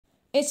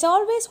It's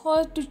always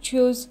hard to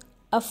choose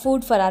a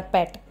food for our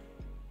pet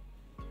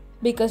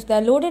because they're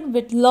loaded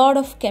with lot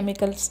of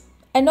chemicals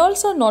and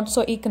also not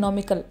so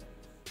economical.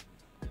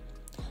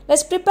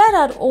 Let's prepare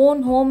our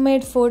own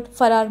homemade food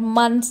for our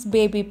month's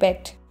baby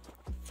pet.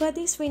 For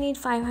this we need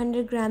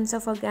 500 grams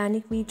of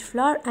organic wheat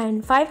flour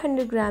and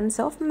 500 grams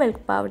of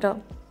milk powder.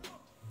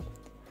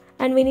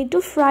 And we need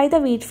to fry the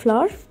wheat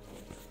flour.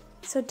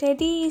 So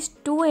Teddy is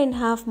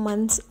 2.5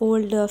 months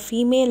old, a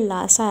female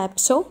Lhasa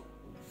Apso.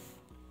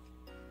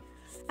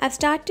 I've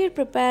started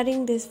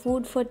preparing this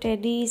food for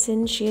Teddy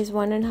since she is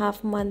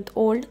 1.5 months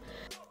old.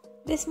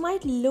 This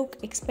might look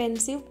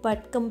expensive,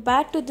 but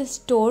compared to the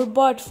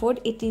store-bought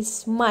food, it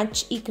is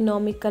much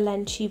economical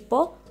and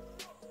cheaper.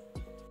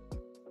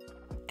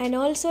 And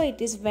also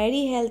it is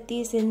very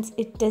healthy since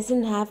it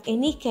doesn't have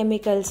any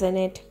chemicals in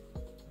it.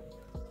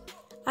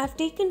 I've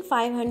taken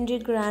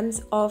 500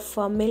 grams of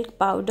milk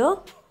powder,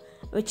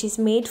 which is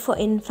made for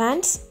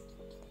infants.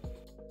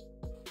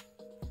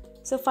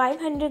 So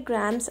 500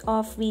 grams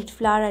of wheat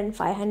flour and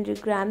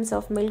 500 grams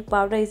of milk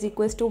powder is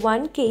equals to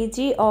 1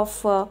 kg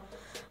of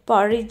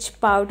porridge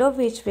powder,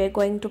 which we are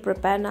going to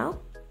prepare now.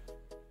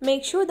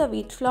 Make sure the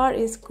wheat flour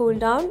is cooled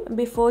down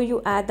before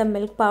you add the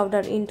milk powder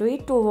into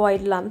it to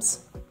avoid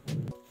lumps.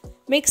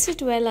 Mix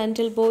it well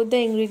until both the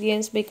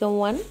ingredients become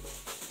one.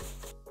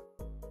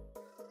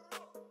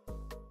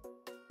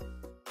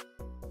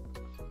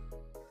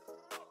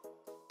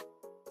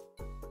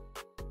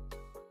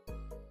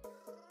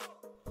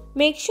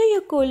 Make sure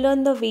you cool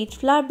down the wheat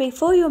flour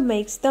before you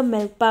mix the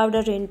milk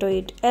powder into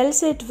it,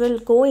 else it will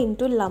go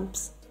into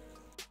lumps.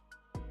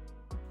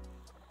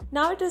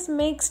 Now it is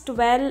mixed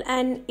well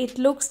and it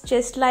looks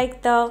just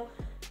like the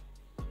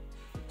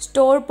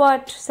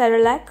store-bought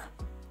Cerelac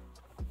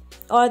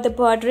or the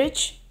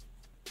porridge.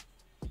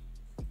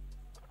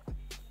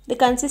 The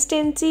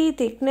consistency,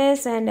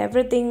 thickness and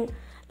everything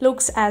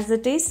looks as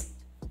it is.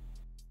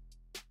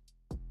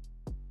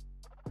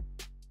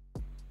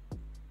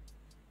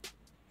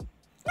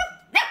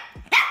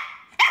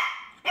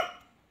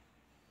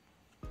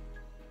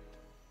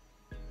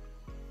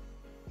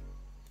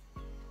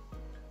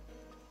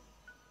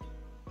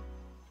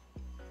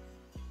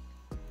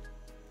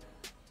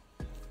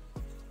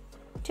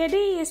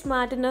 Teddy is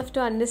smart enough to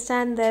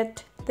understand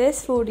that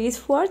this food is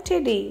for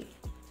Teddy.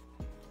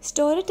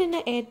 Store it in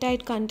an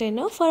airtight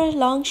container for a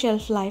long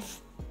shelf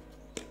life.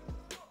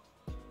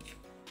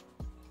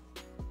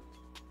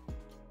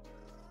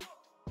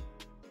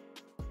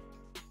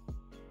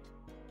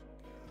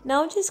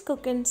 Now just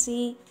cook and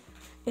see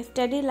if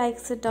Teddy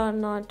likes it or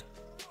not,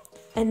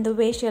 and the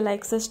way she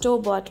likes the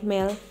store-bought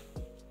meal.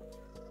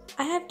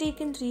 I have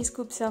taken 3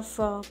 scoops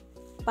of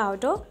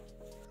powder,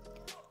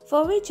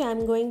 for which I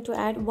am going to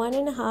add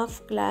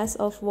 1.5 glass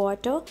of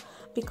water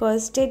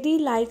because Teddy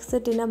likes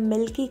it in a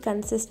milky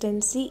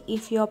consistency.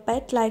 If your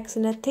pet likes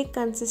in a thick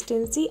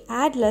consistency,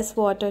 add less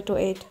water to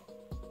it.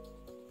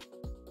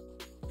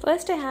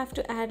 First I have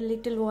to add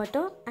little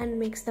water and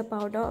mix the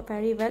powder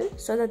very well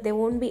so that there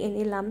won't be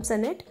any lumps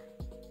in it.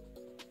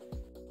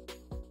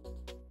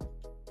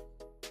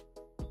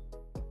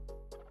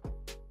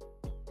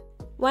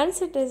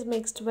 Once it is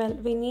mixed well,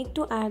 we need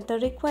to add the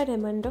required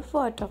amount of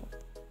water.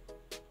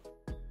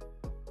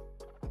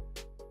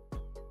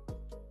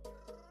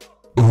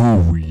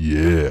 Oh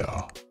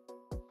yeah!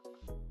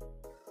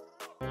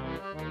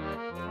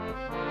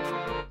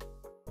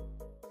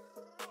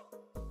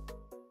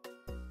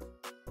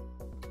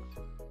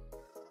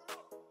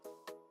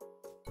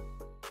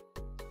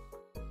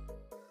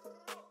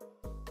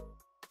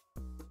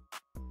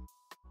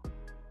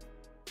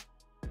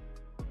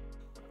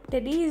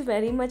 Teddy is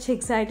very much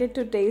excited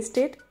to taste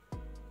it,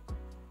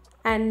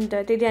 and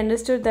Teddy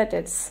understood that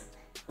it's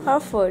her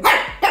food.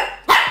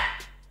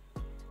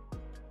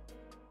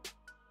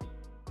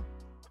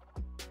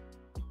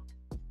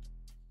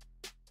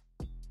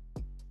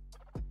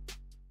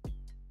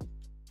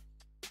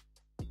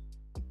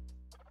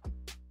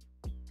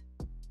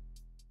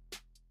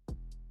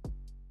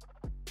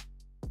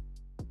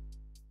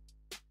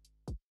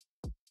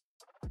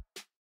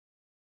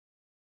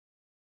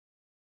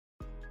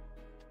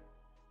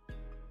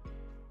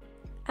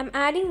 I'm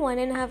adding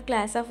 1.5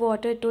 glass of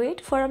water to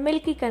it for a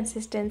milky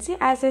consistency,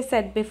 as I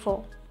said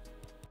before.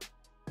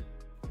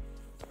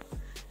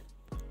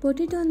 Put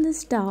it on the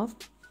stove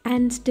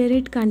and stir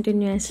it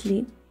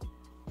continuously.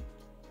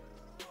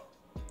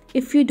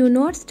 If you do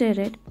not stir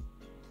it,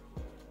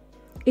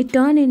 it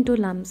turns into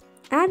lumps.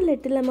 Add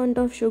little amount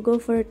of sugar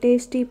for a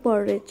tasty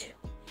porridge.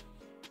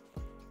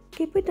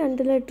 Keep it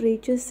until it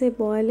reaches a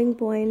boiling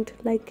point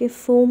like a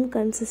foam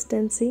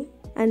consistency.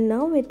 And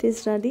now it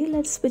is ready.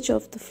 Let's switch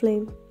off the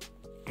flame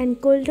and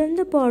cool down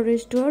the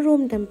porridge to a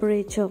room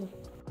temperature.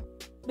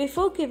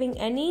 Before giving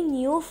any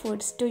new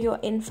foods to your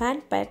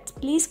infant pets,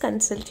 please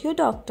consult your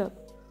doctor.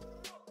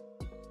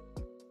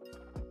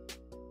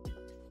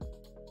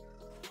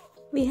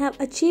 We have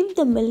achieved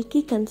the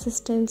milky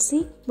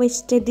consistency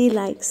which Teddy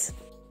likes.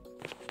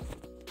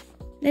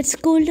 Let's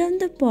cool down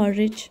the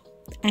porridge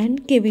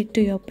and give it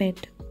to your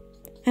pet.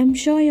 I'm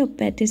sure your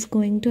pet is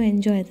going to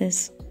enjoy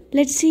this.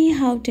 Let's see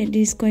how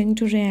Teddy is going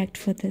to react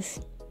for this.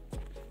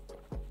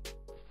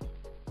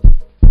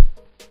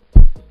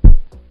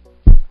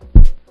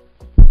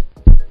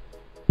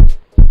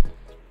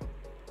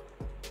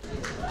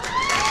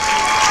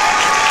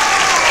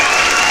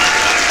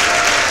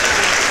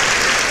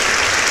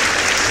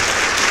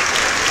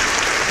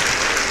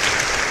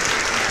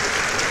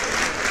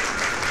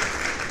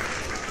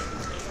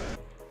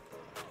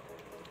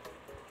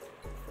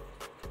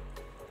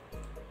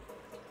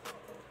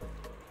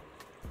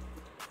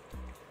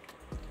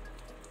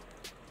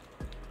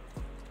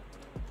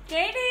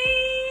 Teddy!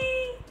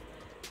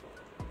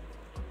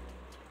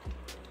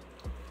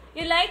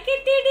 You like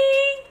it,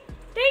 Teddy?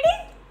 Teddy?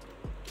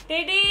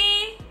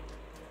 Teddy?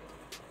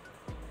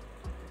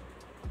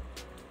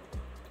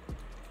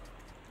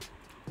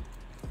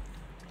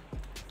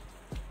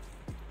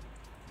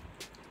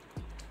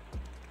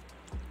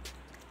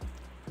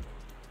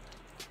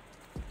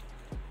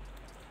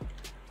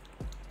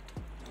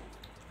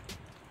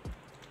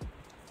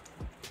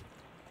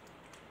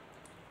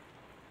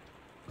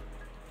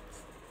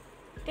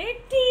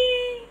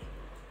 Teddy!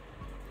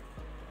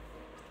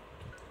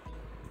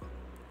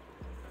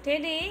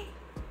 Teddy!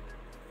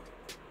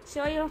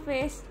 Show your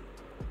face.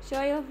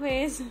 Show your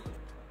face.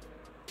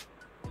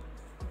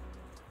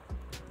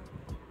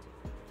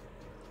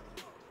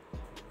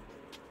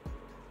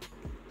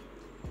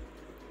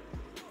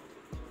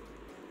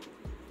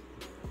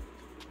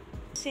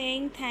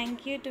 Saying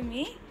thank you to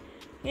me.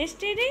 Yes,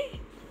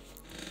 Teddy?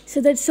 So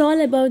that's all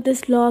about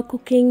this vlog,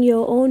 cooking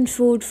your own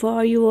food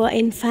for your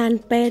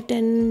infant pet,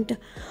 and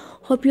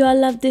hope you all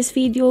love this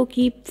video.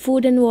 Keep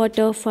food and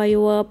water for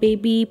your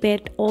baby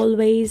pet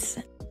always.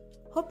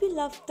 Hope you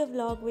loved the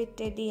vlog with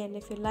Teddy, and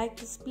if you like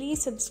this,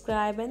 please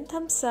subscribe and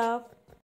thumbs up.